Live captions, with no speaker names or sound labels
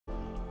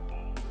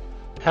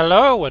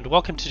Hello and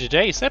welcome to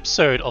today's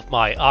episode of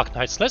my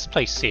Arknights Let's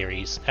Play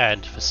series,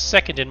 and the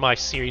second in my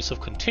series of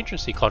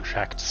Contingency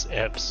Contracts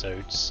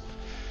episodes.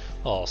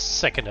 Or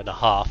second and a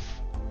half,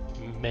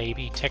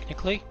 maybe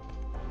technically.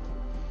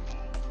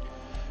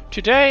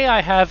 Today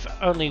I have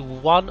only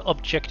one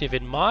objective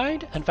in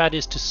mind, and that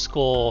is to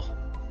score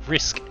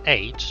Risk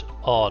 8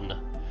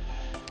 on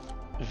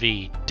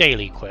the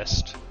daily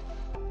quest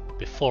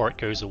before it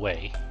goes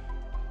away.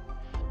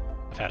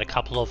 I've had a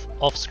couple of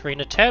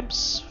off-screen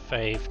attempts.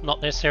 They've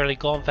not necessarily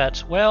gone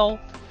that well,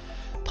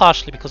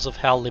 partially because of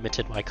how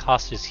limited my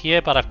cast is here,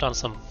 but I've done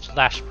some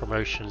flash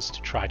promotions to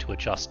try to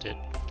adjust it.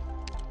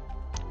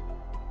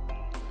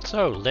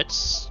 So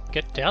let's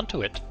get down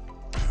to it.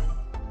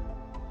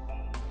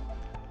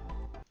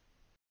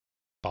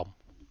 Bomb.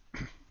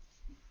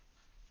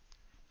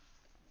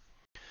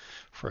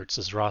 Throat's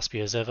as raspy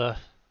as ever.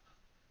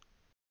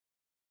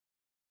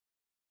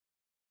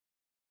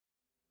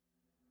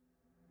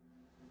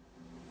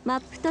 Now,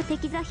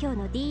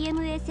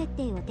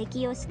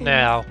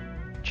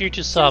 due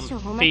to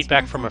some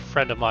feedback from a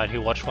friend of mine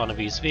who watched one of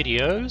these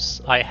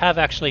videos, I have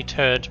actually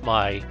turned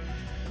my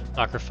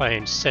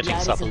microphone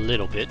settings up a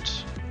little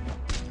bit,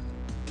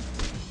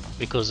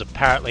 because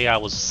apparently I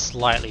was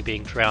slightly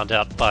being drowned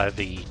out by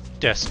the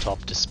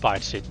desktop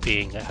despite it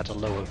being at a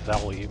lower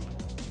volume.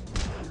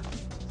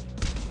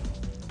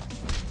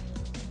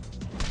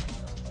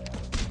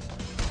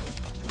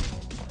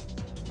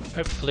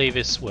 Hopefully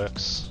this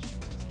works.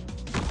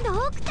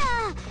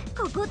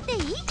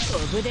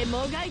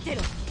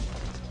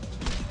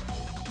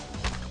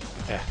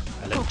 Yeah,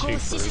 I let two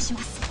through.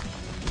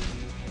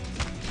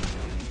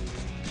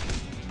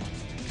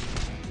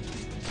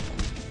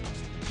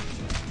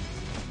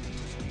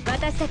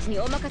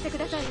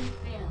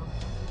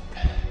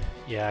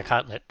 Yeah, I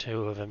can't let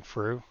two of them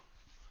through.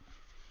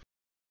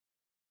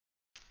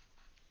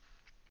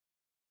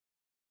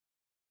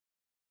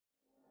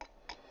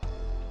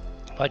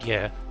 But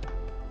yeah.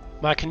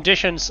 My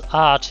conditions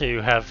are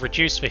to have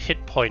reduced the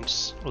hit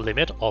points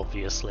limit,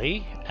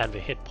 obviously, and the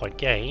hit point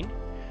gain.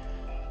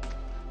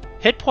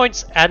 Hit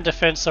points and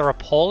defense are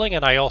appalling,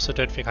 and I also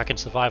don't think I can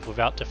survive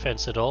without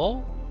defense at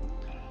all.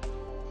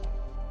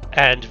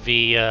 And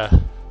the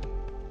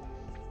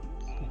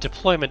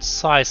deployment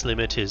size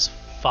limit is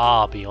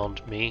far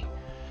beyond me.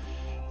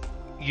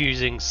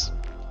 Using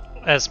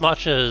as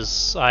much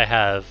as I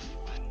have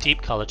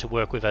Deep Color to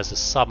work with as a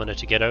summoner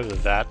to get over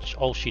that,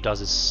 all she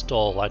does is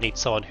stall. I need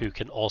someone who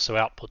can also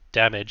output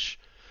damage,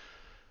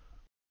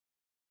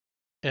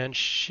 and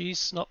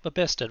she's not the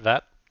best at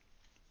that.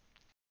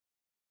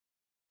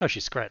 Oh,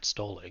 she's great at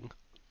stalling.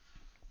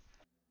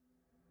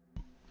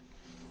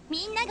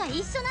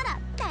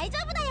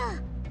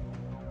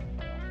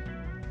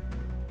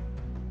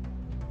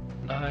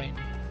 9,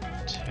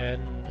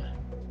 10,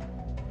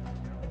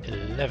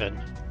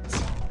 11.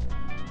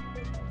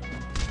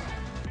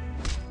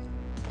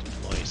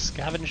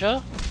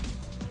 Scavenger.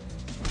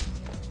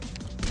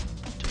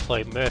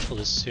 Deploy Myrtle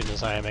as soon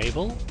as I am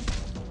able.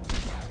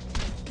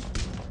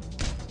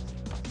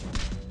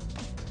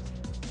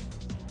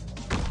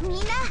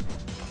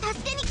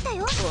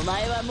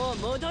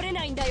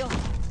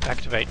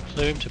 Activate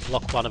Plume to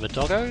block one of the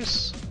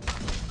doggos.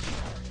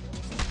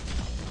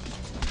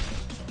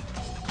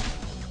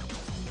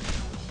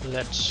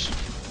 Let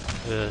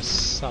the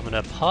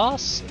summoner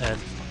pass and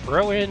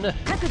throw in.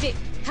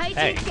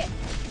 Hey.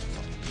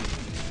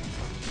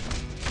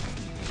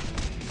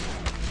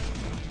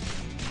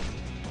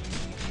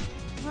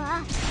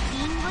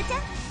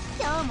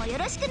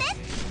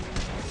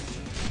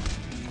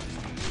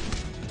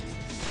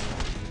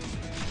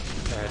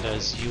 And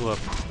as you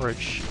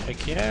approach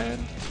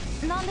again,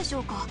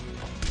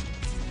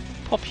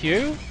 pop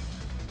you,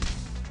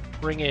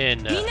 bring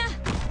in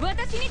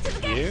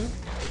you.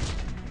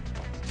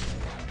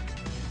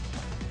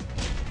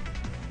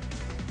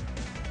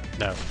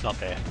 No, not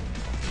there.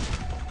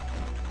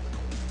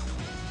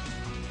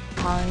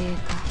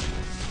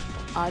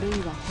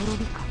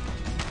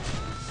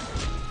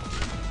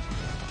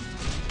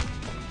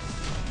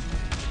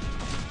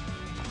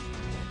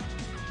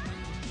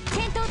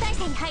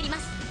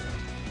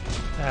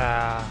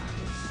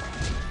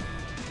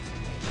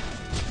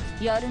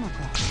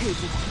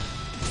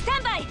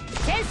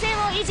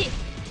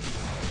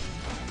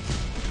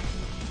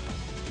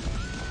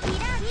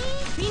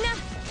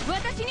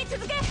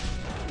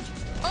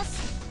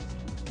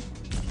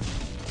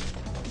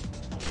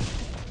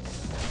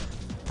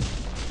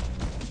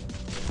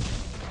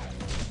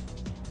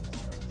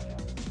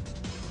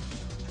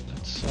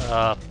 Let's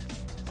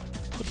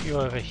put you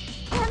over here.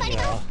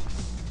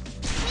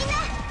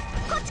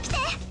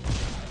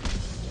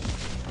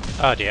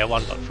 Oh dear,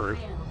 one got through.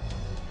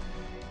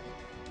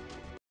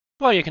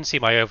 Well, you can see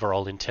my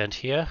overall intent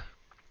here.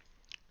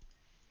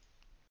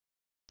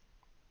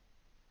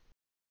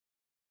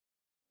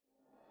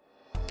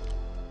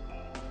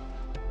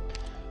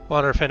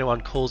 Wonder if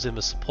anyone calls in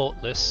the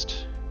support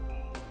list.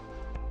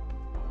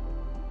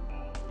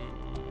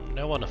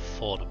 No one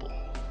affordable.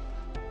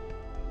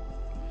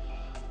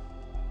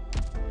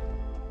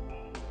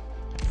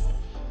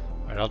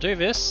 I'll do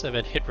this and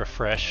then hit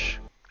refresh.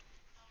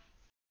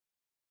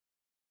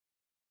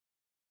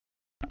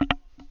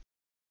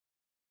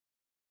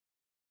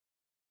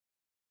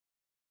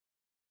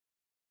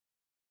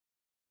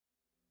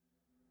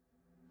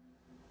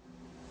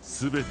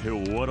全て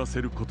を終わら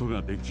せること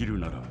ができる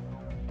なら、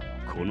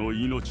この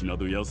命な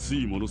ど安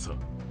いものさ。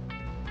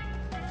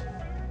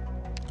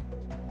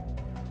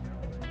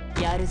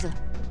やるぞ。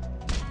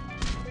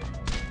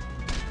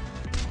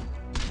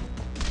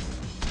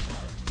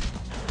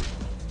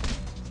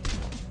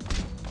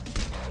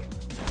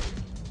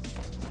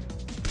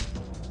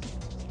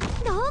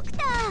ドクタ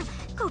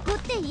ー、ここっ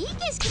ていい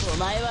景色。お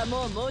前は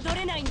もう戻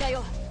れないんだ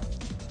よ。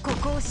こ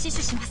こを死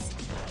守します。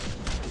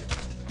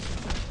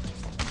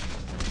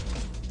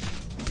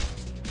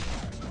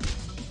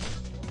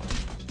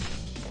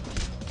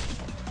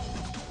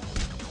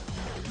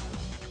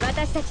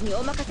私たちに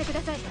お任せくだ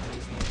さい。リ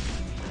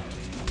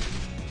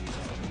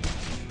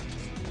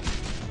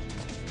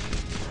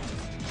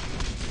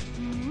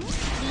ン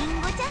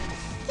ゴちゃん、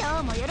今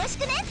日もよろし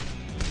くね。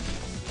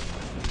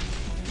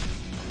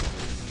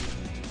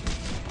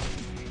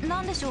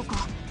何でしょうか。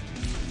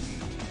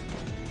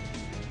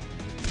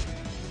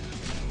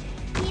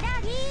キラ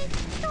リー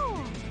と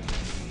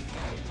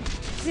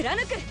貫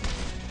く。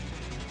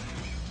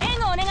援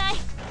護お願い。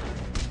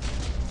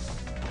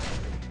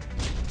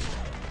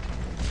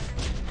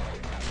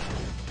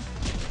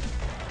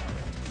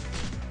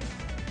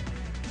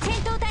戦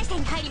闘態勢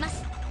に入りま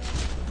す。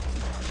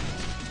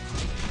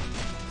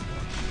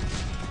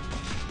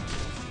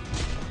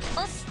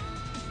おす。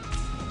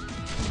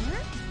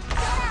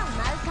空を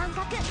舞う感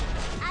覚、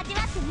味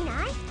わってみな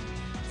い？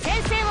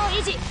先制を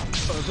維持。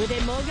オブ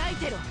でもがい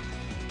てろ。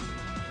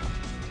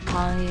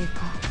繁栄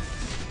か、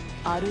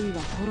あるい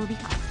は滅び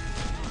か。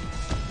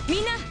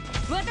みんな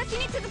私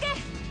に続け。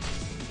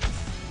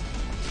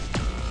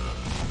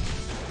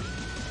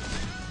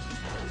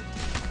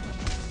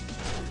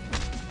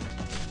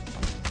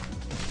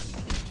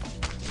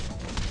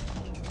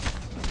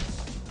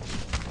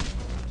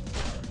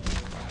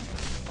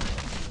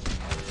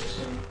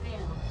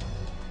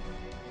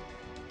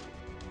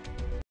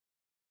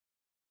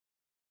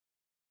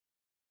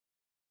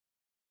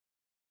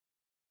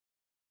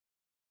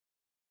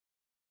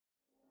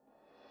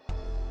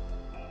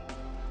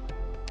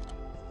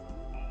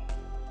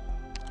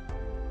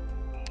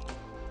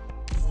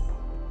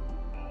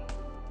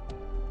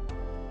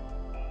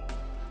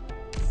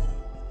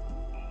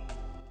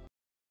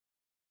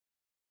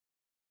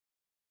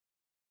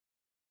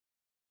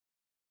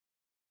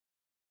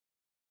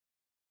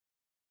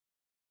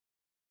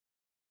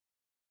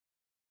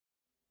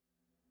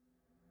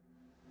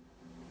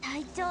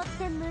体調っ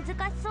て難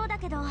しそうだ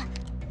けど、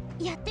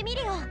やってみ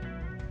るよ。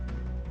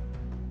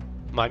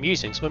My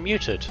musings were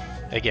muted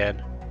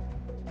again.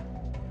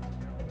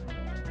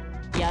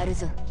 やる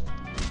ぞ。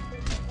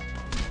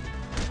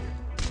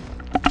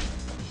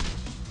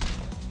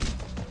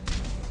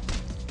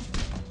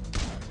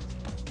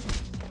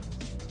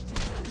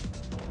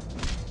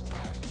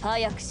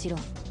早くしろ。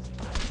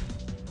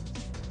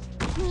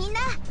みんな、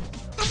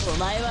お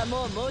前は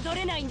もう戻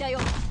れないんだよ。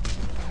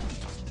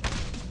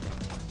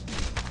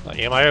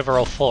Yeah, my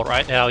overall thought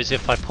right now is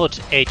if I put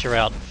Aja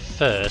out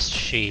first,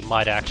 she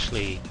might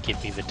actually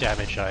give me the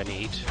damage I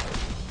need.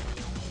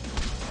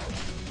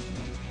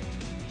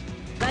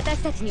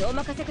 私たちにお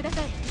任せくだ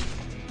さい。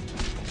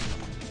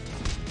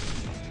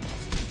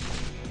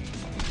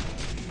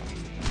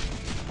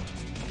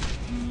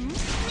みんな、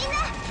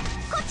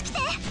こっち来て。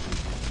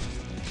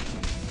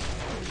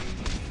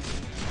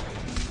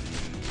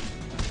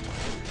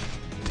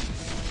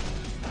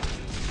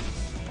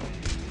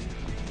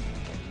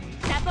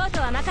サポー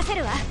トは任せ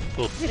るわ。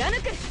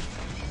貫く。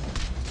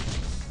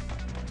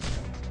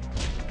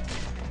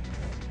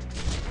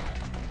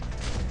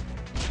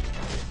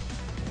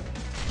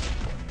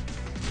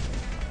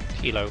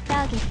Kilo.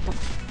 ターゲット、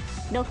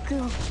ロックオ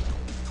ン。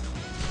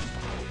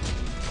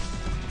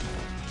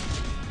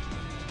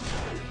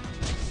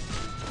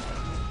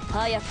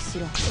早くし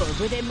ろ。オ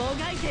ブでも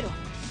がいてろ。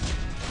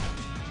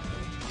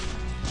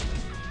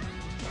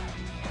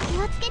気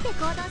をつけて行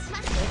動し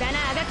ます。無駄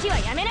なあがきは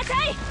やめなさ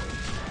い。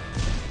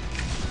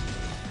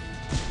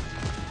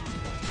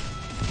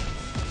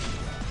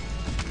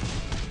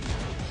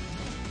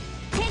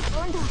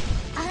温度安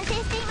定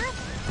しています。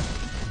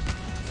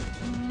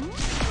みん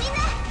な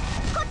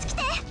こっち来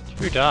て。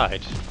 Who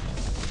died?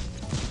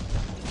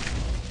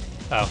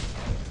 Oh,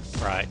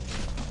 right.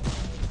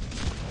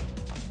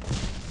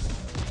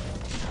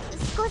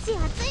 少し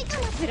暑いか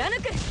も。貫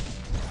く。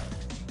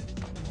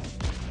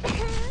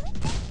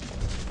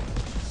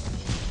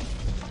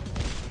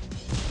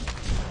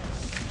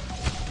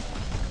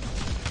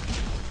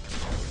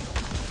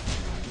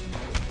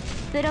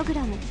プログ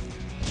ラム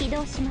起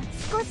動します。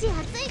少し暑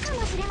いか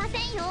もしれませ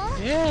んよ。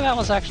 Yeah, that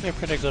was actually a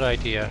pretty good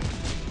idea.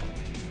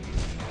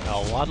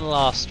 Now, one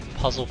last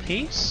puzzle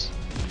piece.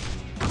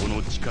 こ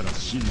の力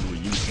真の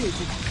意味。空を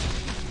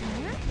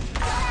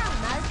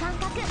舞う感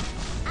覚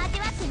味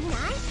わってみな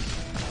い？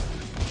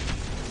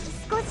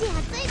少し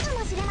暑いか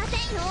もしれません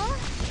よ。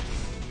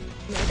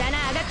無駄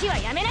なあがきは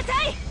やめなさ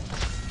い。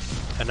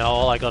 And now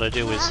all I gotta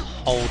do is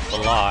hold the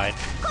line.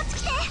 こっち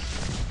来て。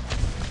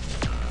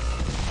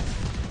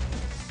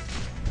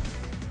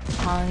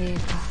繁栄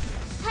か。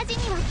端に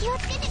は気を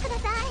つけてくだ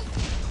さ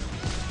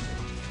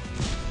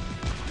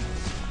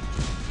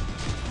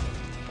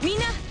い。みん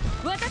な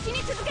私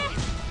に続け。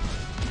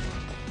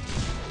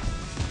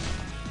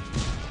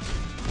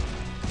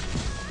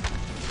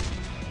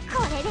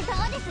これでどう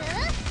です？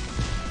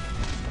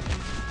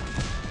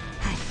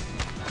はい、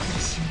苦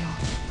しみ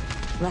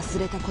を忘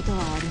れたことは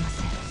ありま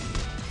せん。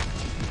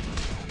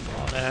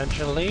 On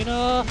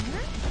Angelina,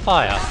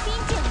 fire. ピン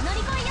チを乗り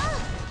越えよ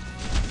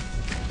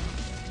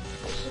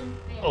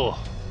う。 Oh.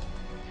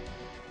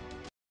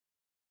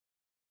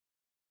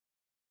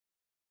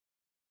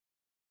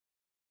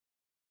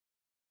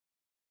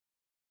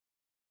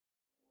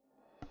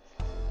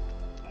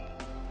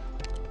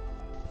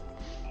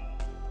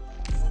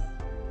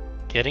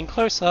 Getting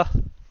closer.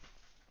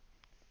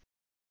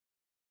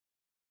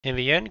 In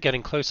the end,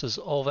 getting closer is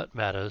all that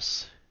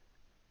matters.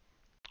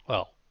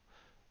 Well,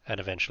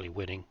 and eventually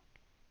winning.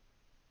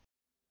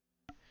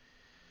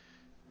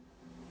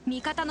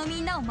 味方の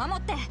みんなを守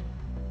って。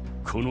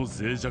この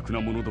脆弱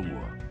な者ど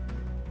もは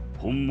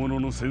本物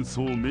の戦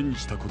争を目に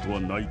したことは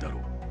ないだ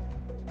ろ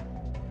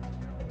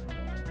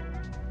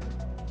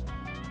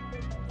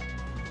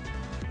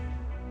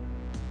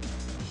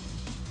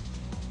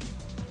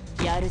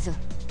う。やるぞ。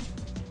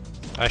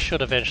 I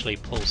should eventually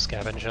pull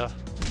Scavenger.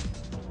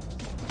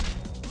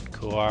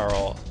 Kuar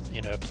or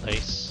in her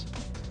place.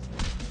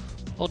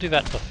 I'll do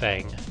that for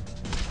Fang.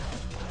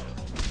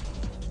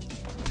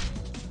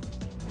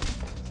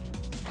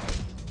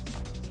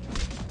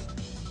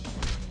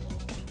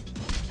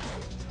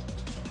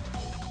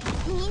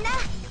 みんな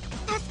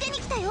助けに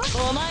来たよ。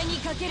お前に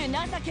かける情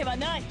けは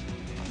ない。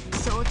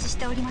承知し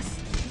ております。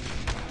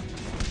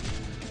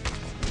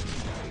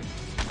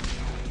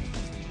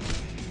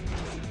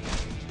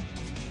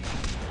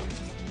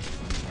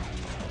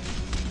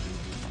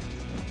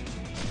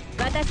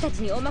私たち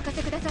にお任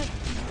せください。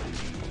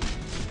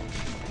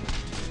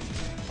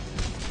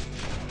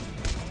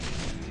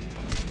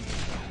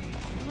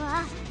わ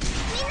あ、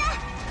みんな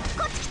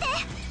こっち来て。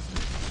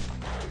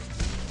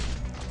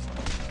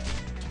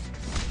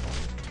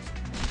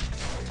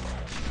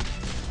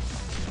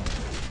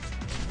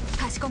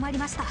かしこまり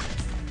ました。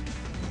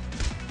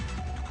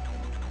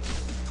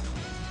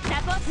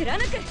タコ貫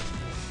く。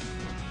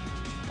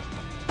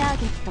ター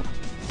ゲット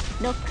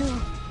ロックオ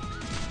ン。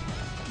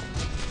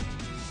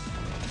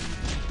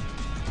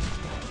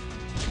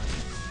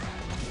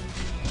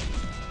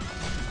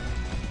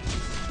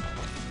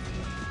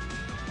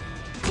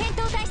戦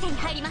闘態勢に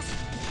入ります。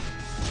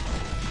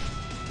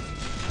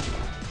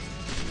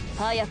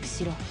早く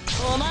しろ。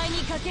お前に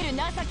かける情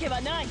け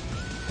はない。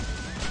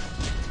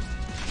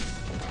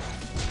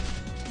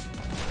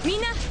み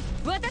んな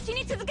私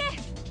に続け。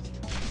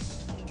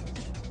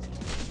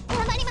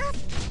頑張ります。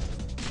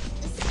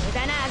無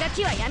駄なあが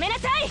きはやめな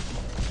さい。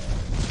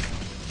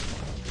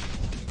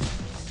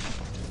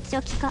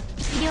初期化治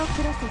療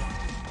プロセス。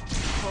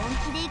本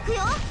気で行く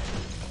よ。は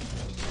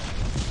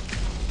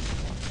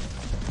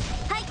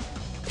い、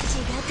血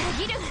がた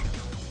ぎる。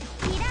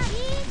キラリ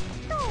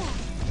ーと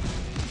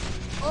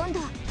温度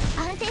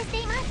安定して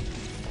います。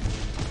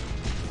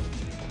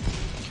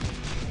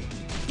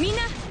みん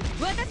な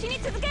私に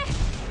続け。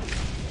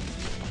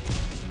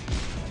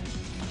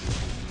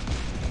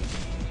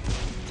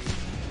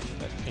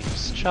 Let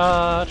things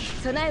charge.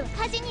 備えは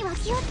端には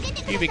気をつけ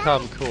てくださ You い。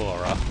 become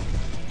Kuora.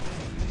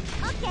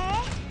 オッケー。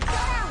空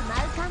を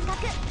舞う感覚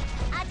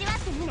味わっ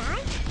てみない？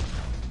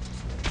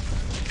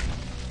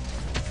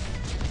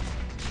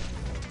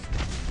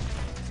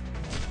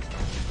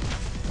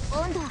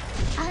温度安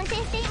定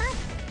しています。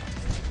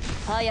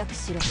早く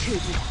しろクズ。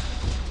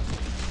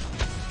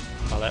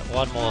 I'll let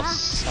one more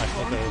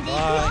cycle go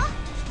by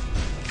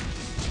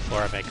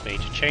before I make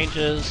major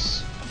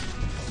changes.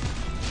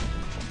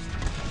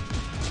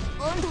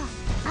 温度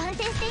安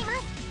定しています。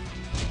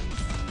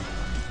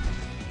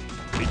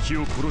敵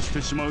を殺し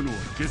てしまうのは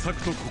下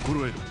策と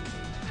心得る。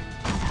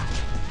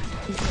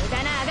無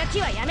駄なあが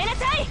きはやめな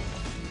さい。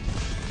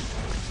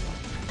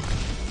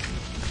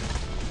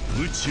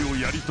無知を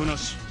やりとな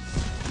し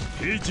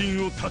平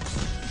陣を断つ。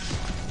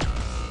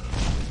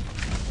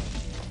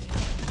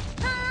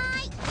は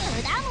ーい、無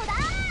駄無駄。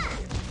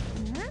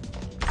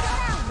空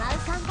を舞う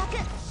感覚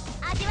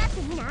味わっ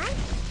てみない？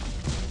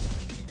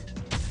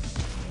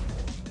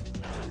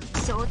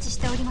承知し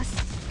ております。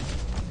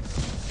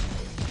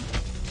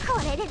こ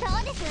れでど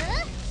うです？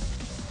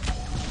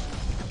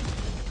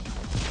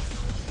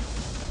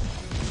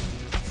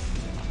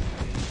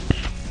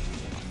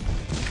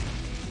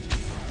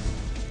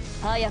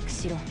早く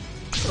しろ。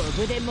飛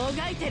ぶでも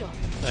がいてろ。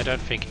 I don't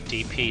think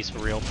DP is a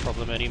real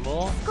problem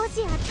anymore. 少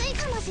し暑い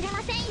かもしれ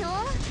ませんよ。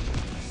は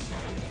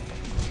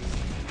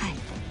い、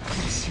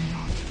苦しみ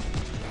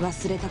を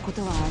忘れたこ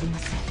とはありま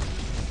せん。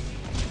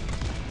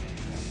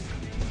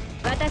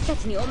私た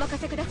ちにお任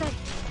せください。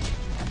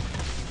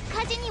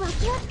火事には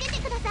気をつけ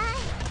てください。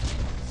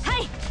は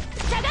い、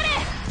下がれ。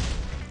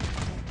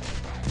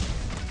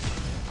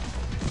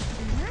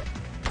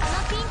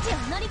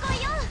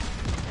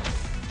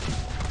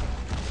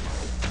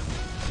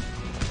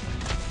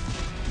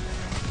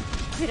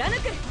貫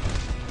く。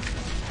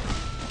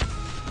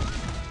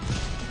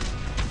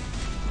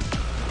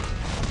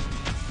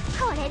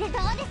これでど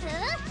うです？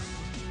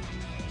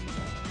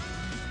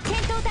戦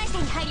闘態勢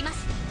に入りま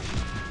す。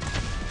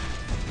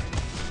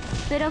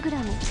プログラ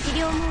ム治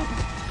療モー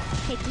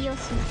ド適用し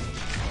ます。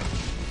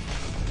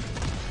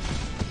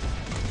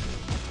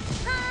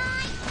は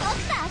ーい、僕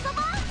と遊ぼ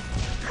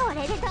う。こ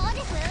れでどう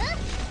で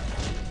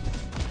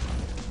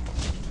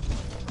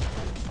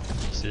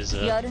す？ This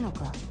is や a るの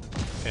か。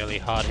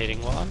 fairly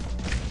hard-hitting one.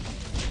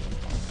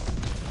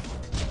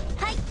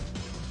 はい。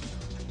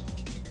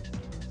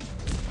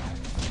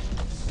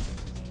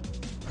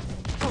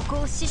こ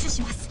こを死守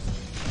します。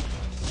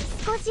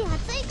少し暑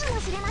いかも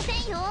しれません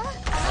よ。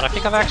 But I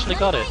think I've actually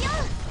got it.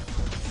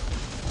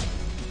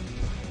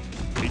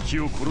 敵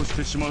を殺し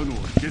てしまうのは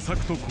下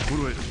策と心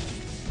得る。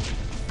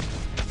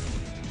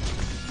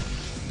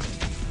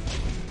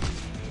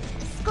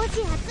少し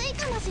暑い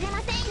かもしれ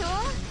ませんよ。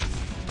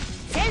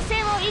戦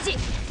線を維持。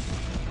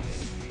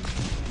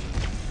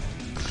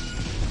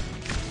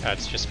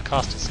It's just for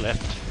casters left.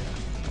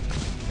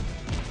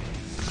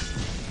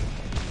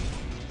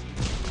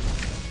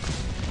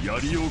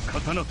 槍を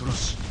刀とな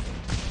し。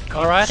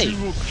 Alrighty. 甲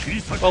冑を切り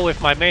裂く。 Well,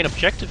 with my main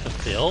objective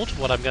fulfilled,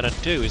 what I'm gonna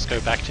do is go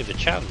back to the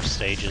challenge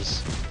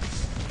stages.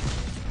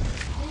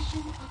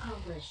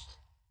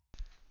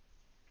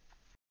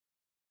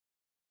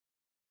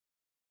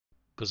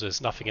 Because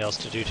there's nothing else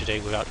to do today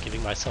without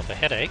giving myself a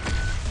headache.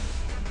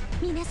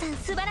 皆さん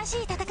素晴らし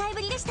い戦い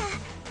ぶりでした。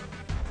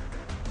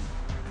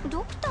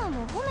ドクター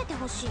も褒めて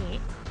ほしい。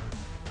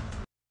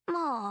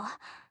まあ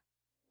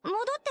戻っ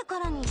てか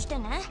らにして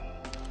ね。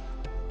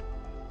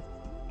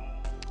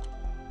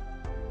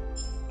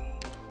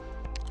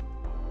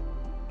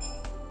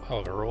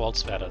Oh, the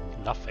reward's better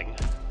than nothing.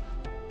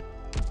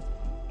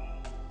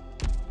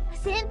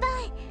 先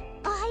輩、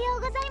おはよ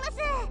うございます。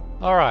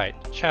 Alright,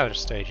 challenge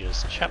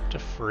stages. Chapter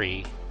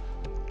 3.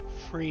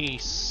 Free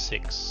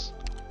 6.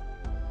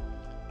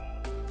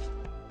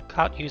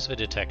 Can't use the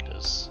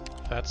detectors.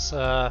 That's,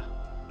 okay,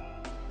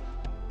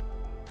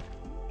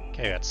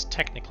 that's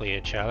technically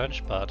a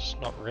challenge, but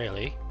not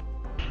really.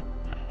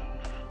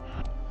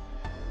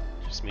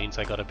 Just means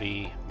I gotta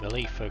be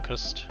melee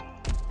focused.「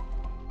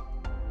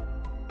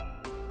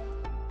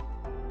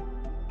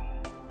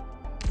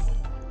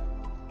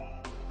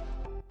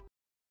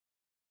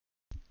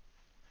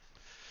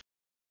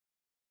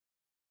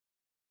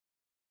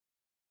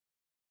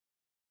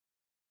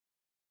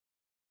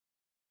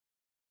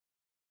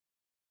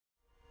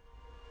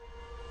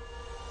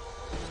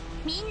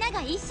みんな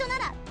が一緒な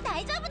ら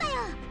大丈夫だよ。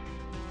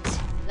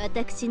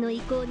私の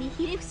意向に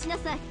ひれ伏しな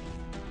さい。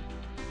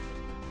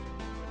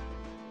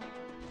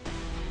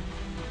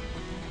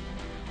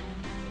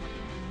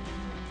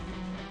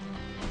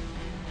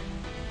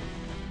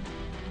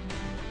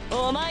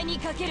お前に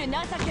かける情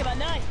けは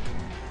ない。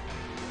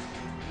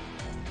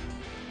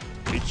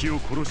敵を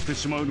殺して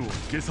しまうのは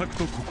下策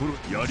と心。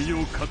槍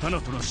を刀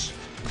となし。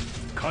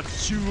甲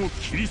冑を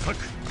切り裂く。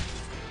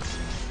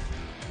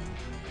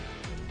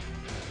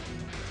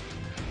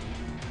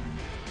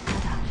ただ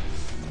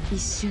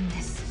一瞬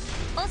です。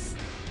おっす、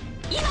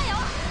今よ、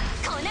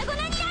粉々になれ。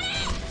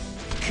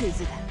ク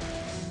ズだ。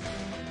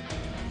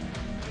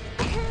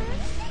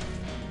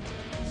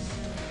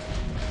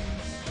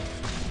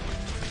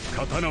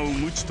刀を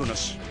鞭とな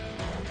し。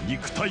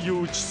肉体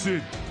を打ち据え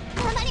る。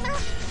頑張りま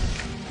す。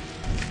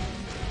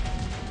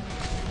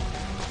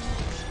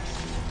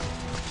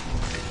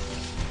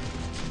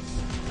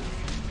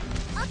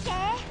オッケー。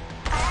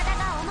体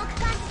が重く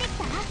感じてき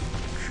た。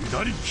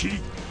下り切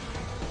り。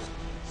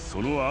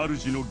その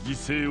主の犠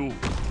牲を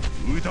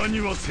無駄に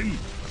はせん。 I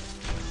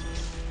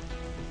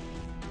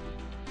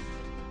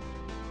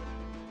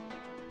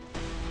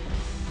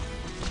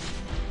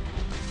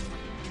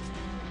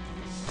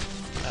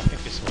think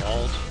it's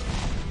walled.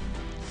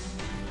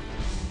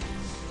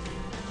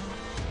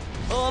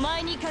 お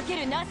前にかけ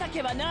る情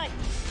けはない。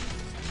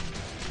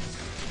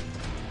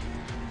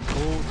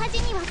火事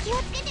には気を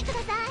つけてくださ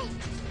い。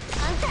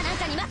あんたなん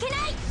かに負け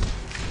ない。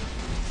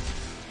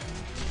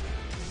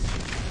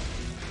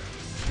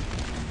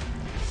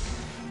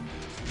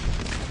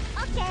オ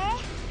ッケー。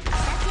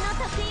私の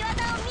得意技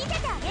を見せ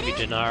てあげ Maybe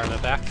る。 Dinar in the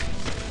back.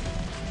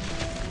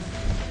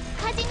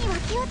 火事には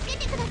気をつけ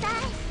てくださ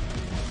い。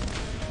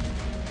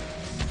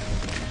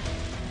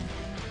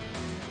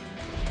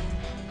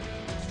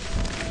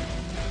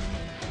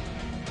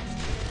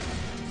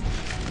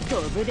ド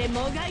ブで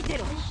もがいて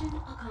ろ。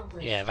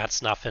 Yeah,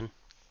 that's nothing.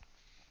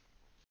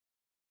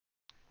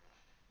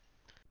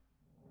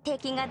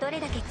 敵がどれ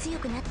だけ強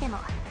くなっても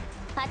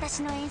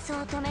私の演奏を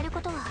止めるこ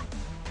とは、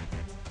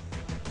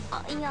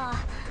あ、いや、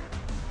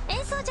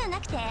演奏じゃな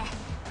くて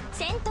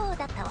戦闘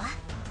だったわ。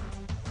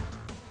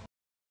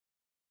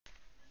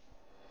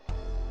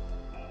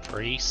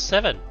 Free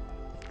 7.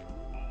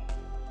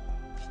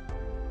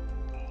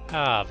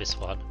 Ah, this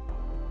one.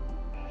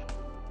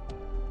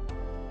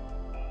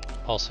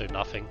 Also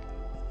nothing.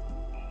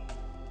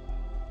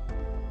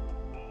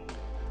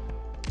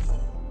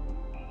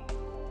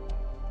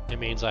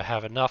 means I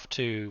have enough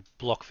to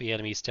block the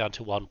enemies down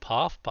to one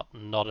path, but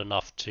not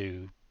enough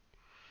to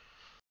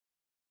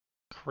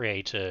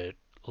create a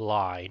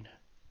line.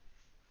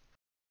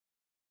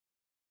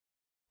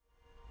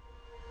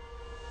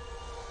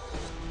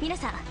皆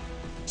さん、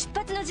出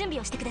発の準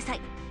備をしてください。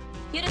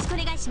よろしくお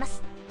願いしま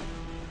す。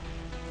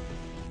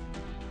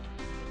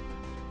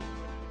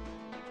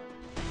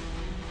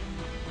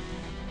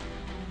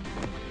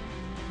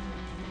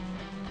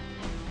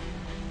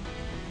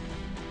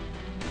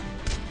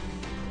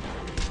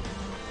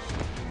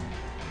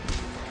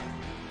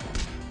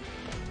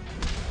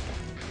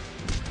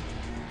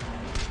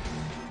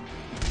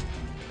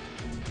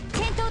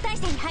戦闘態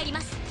勢に入りま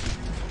す。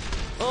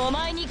お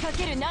前にか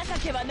ける情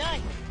けはな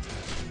い。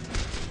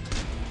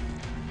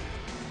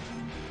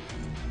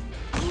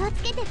気を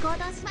つけて行動し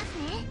ますね。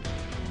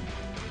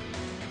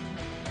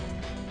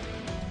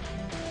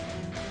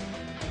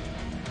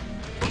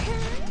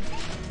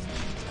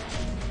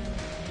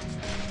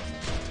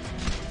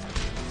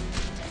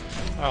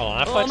Oh,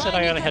 I thought said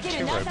I only had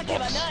 2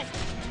 roadblocks.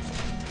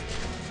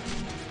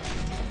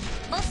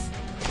 ボス、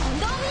運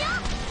動無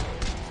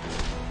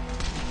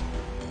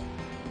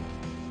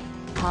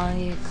用。繁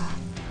栄か、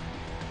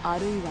あ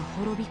るいは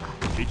滅びか。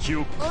敵を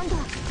温度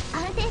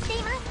安定して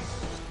います。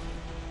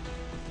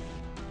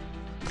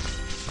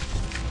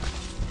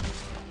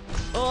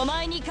お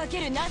前にかけ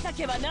る情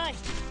けはない。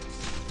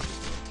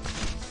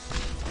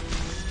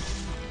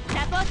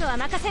サポートは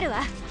任せる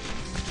わ。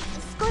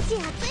少し暑い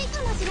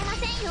かもしれま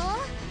せんよ。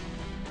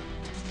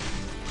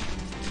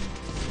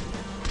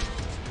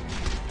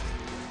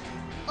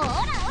オラオ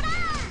ラ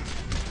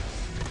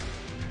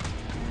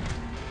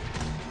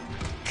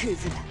ク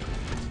ズだ。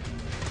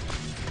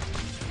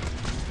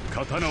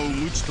刀を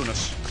無知とな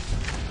し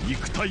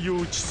肉体を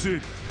打ち据え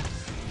る。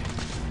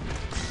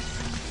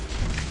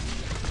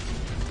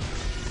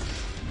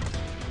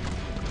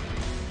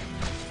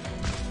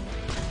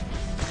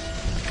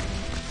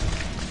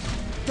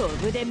ド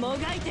ブでも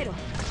がいてろ。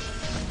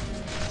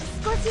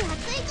少し暑い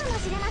かも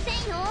しれません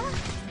よ。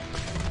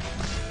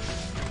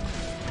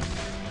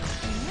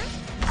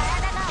体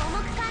が重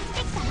く感じ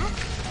てき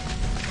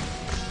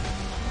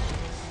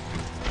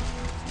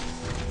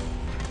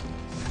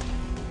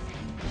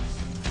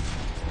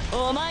た。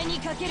お前に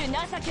かける情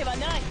けは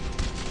ない。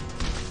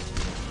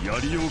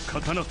槍を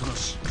刀とな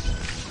し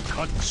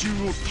甲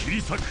冑を切り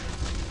裂く。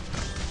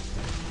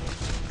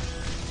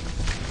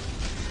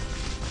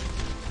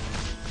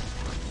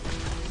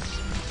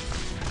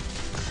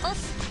オ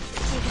ス、血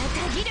が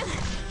たぎる。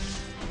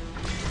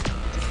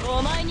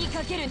お前に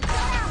かける空を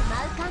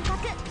舞う感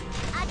覚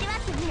味わ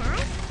ってみない？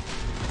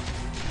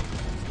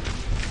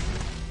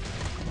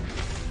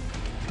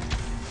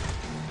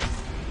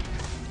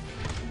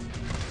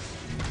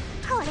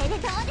これでどう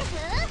です？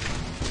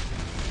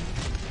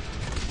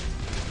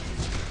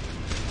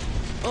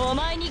お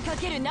前にか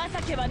ける情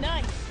けはな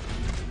い。こ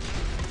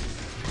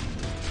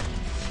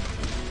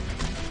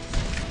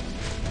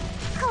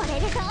れ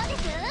でどうです？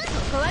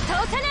ここは通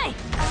さない。こ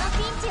の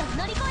ピンチを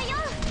乗り越えよ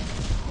う。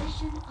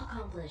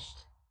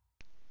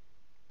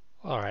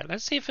Alright,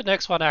 let's see if the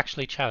next one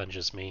actually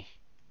challenges me.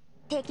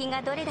 敵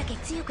がどれだけ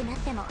強くなっ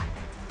ても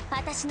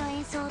私の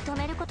演奏を止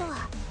めること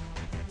は、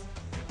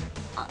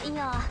い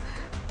や、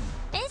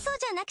演奏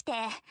じゃなくて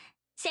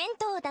戦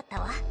闘だった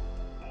わ。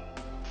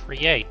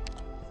Create.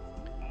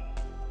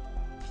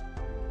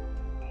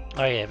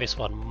 Oh yeah, this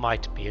one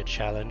might be a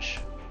challenge.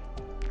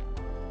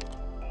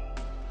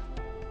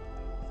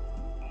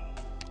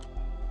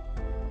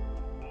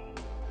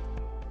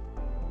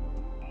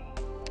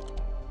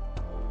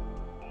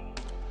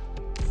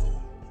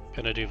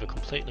 Gonna do the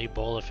completely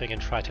baller thing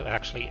and try to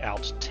actually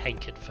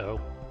out-tank it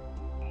though.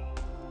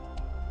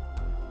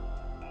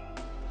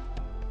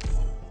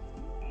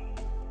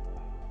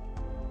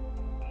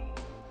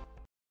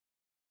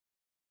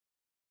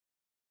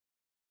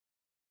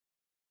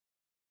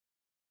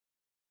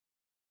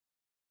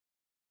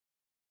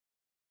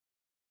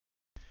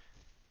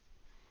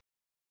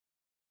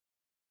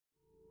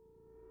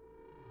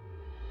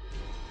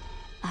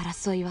「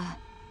争いは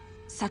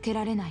避け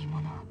られない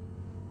もの」。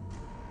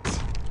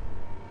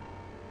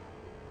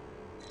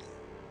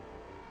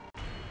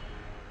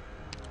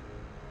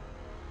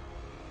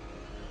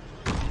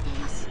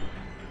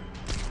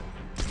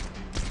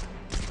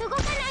動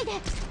かないで。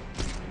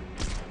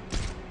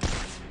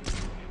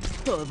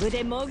ドブ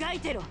でもがい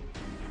てろ。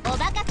おバ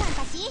カさんた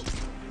ち、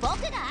僕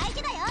が相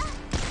手だよ。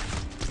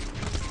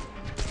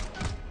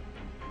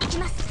行き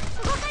ま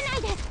す。動かな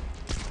いで。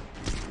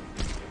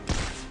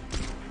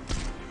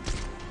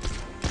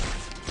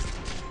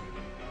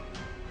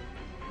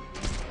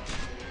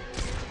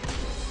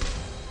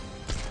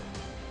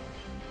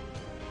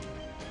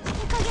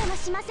手加減は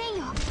しません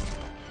よ。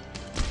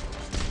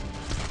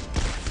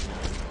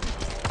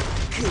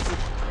クズだ。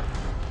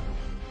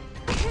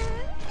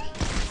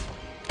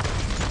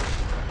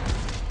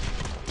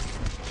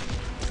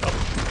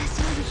私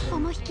より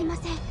も引きま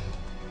せん。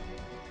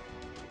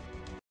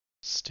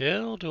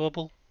Still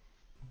doable.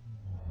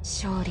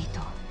 勝利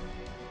と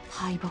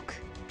敗北、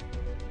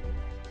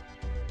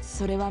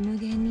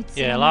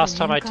Yeah, last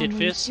time I did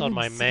this on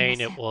my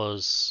main, it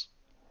was...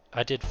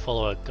 I did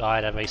follow a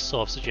guide and they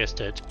sort of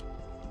suggested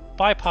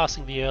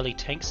bypassing the early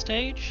tank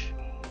stage.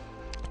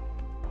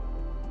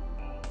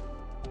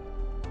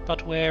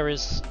 But where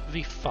is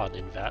the fun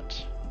in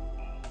that?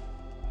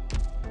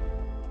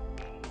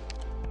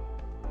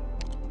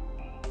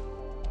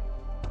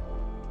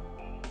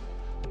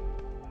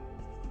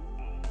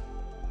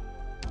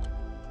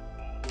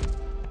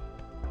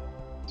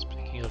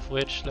 Speaking of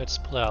which, let's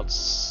pull out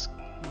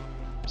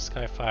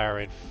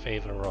Skyfire in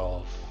favor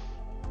of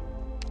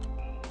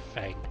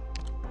Fang.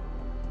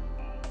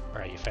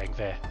 Where are you, Fang?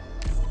 There.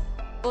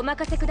 お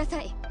任せくだ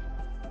さい。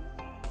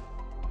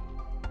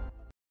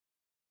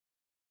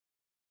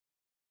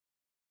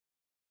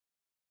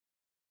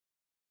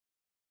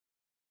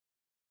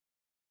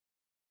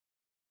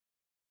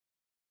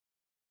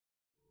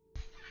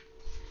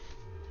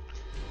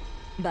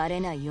バ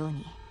レないよう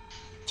に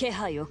気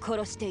配を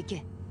殺してい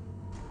け。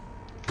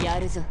や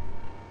るぞ。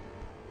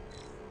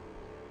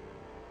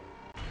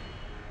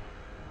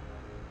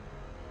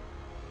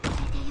これ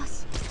でよ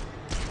し。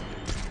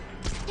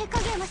手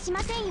加減はし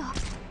ませんよ。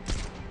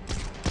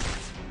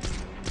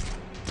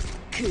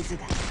クズ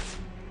が。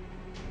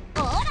オ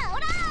ラオ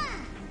ラ。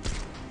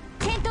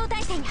戦闘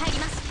態勢に入り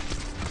ます。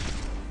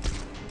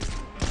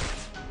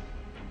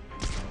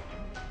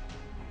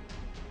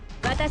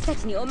私た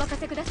ちにお任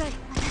せください。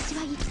私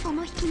は一歩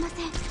も引きません。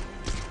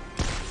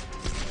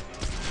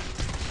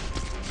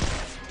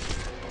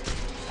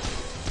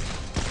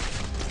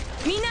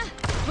みんな、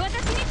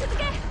私に続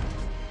け。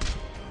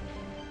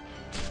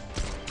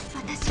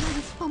私は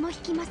一歩も引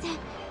きません。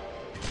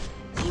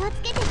気を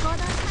つけて行動しま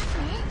す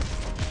ね。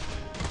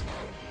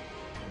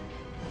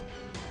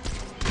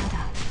た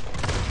だ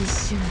一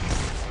瞬です。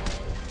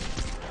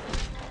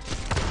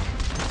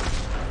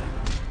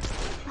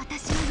私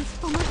は一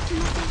歩も引き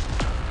ません。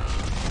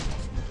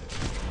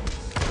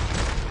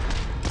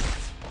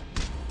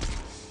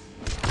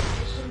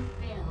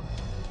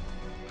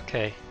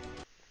Okay.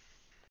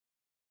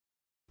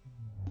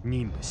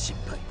 任務失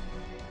敗。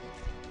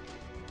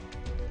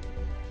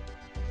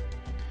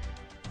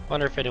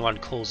 Wonder if anyone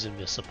calls in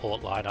the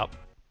support lineup.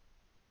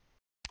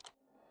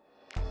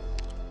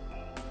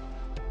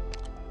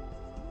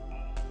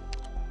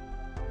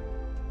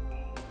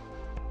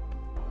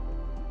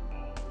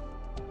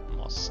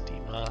 More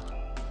steamer.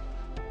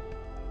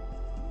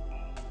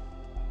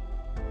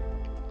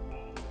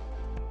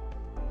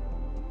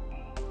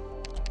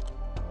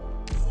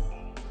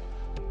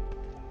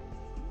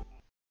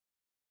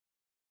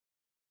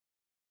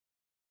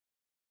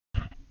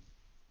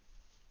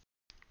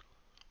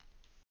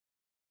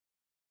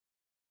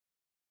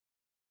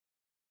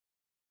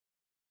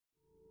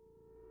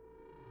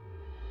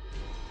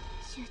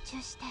集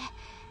中して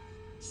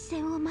視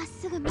線をまっ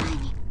すぐ前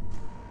に。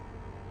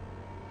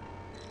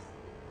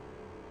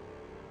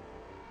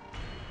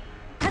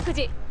各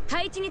自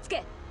配置につ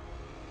け。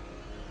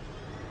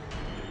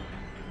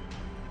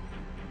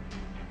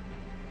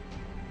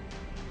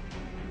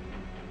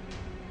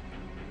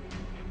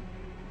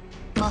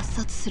抹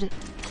殺する。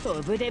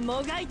飛ぶで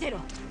もがいてろ。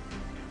こ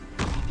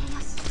れでよ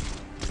し。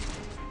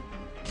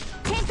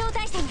戦闘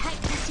態勢に入っ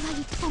て。私は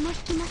一歩も引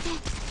きません。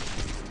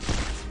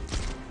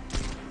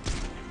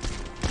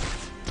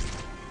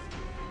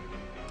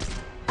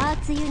アー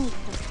ツユニット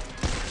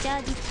チャ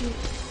ージ中。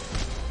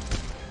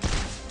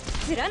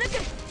貫く。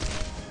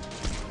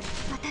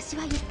私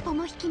は一歩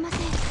も引きません。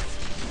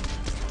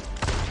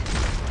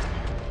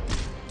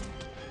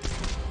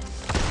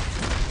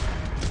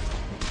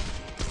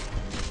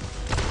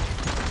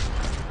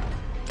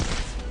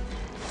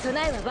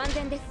備えは万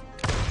全です。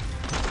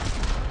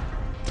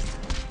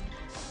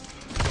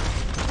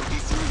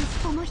私は一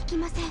歩も引き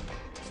ません。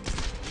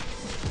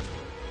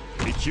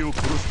敵を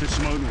殺して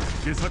しまうのは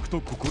下策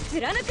と心。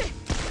貫く。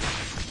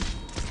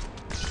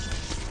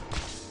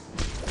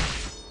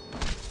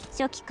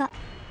初期化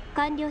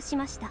完了し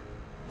ました。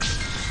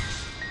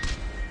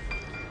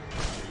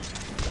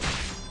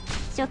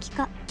初期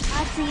化アー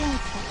ツユニッ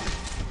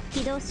ト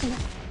起動しま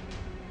す。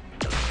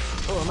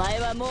お前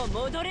はもう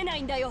戻れな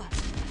いんだよ。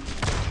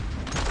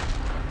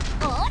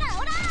オラオ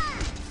ラ。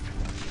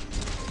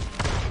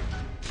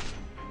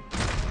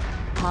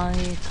繁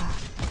栄か、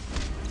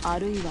あ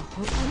るいは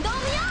運動無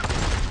用。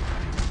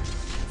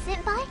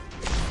先輩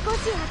少し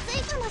暑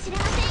いかもしれ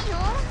ませんよ。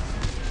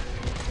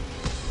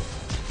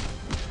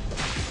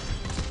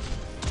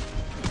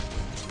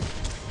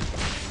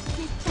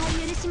絶対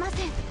許しませ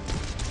ん。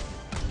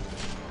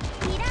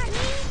ピラミ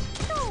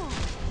ッ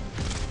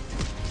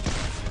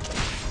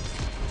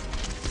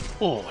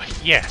ド。 Oh,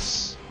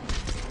 yes!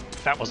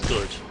 That was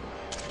good.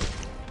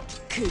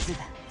 クズだ。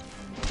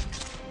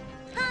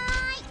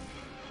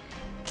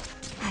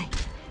はい、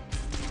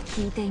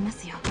聞いていま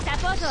すよ。サ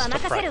ポートは Stop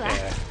任せ right るわ。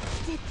 there.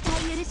 絶対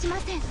許しま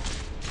せん。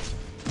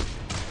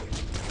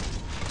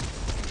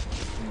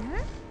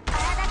体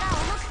が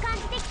重く感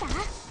じてきた。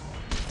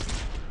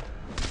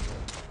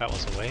 That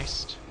was a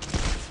waste.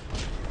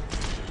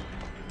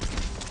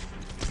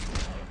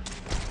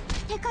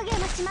 手加減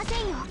はしません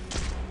よ。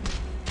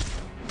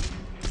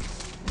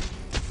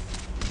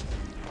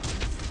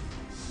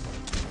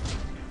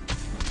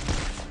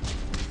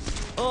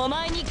お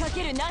前にか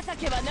ける情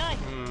けはない。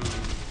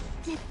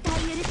絶対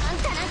許す。あん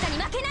たなんかに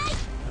負けない。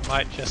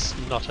 I might just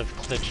not have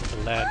clinched the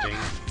landing.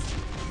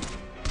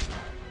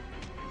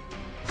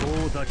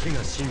 王だけ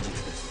が真実で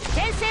す。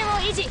前線を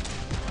維持。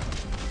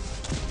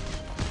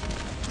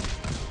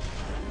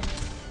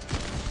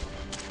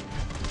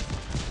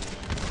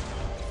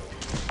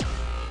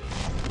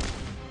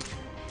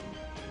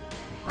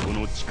こ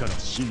の地から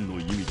真の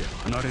意味で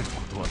離れる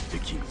ことはで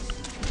きん。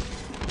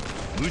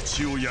無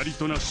知をやり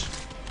となし、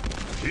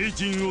平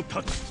陣を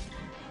断つ。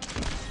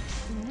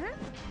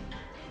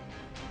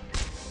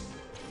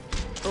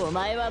お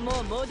前はも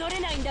う戻れ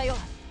ないんだよ。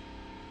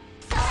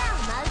空を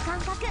舞う感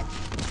覚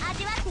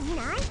味わってみ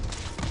ない？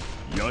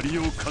槍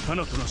を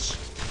刀となし、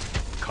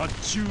甲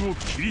冑を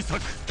切り裂く。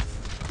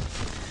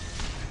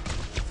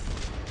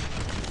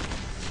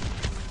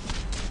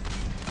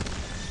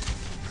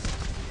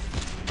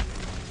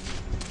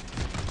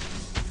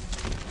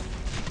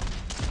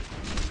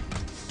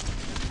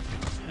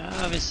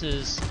This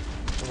is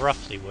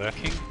roughly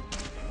working.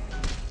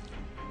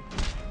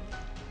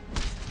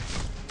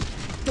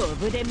 ド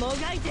ブでも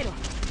がいてろ。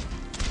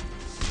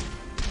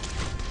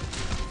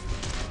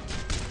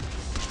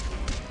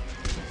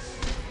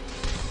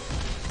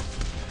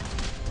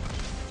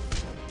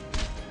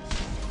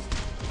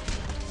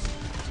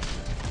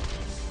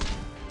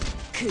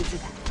クズ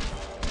だ。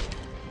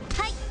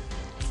はい。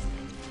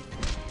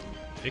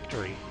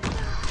 Victory.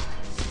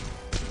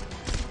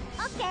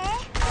 オッケー。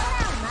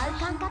空を舞う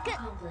感覚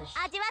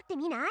味わって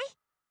みない？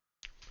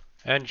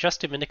 And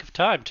just in the nick of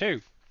time,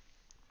 too.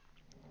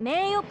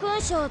 名誉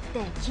勲章って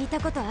聞いた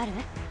ことある？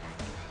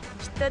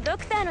きっとド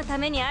クターのた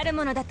めにある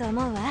ものだと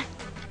思うわ。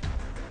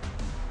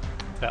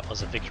That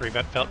was a victory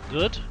that felt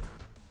good.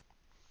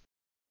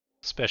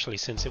 Especially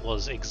since it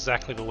was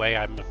exactly the way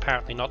I'm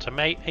apparently not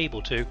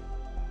able to.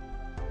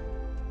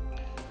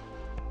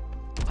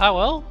 Ah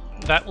well,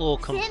 that will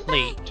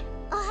complete.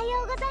 おは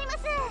ようございます。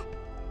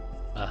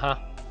Uh-huh.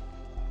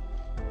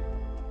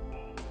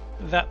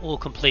 That will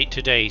complete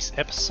today's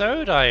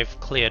episode. I've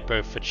cleared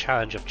both the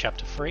challenge of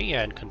Chapter 3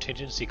 and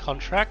Contingency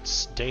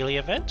Contract's daily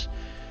event.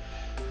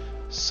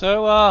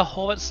 So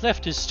all that's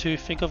left is to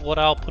think of what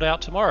I'll put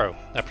out tomorrow.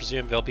 I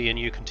presume there'll be a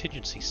new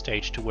contingency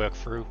stage to work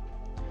through.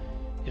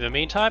 In the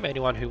meantime,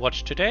 anyone who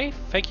watched today,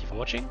 thank you for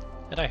watching,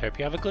 and I hope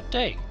you have a good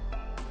day.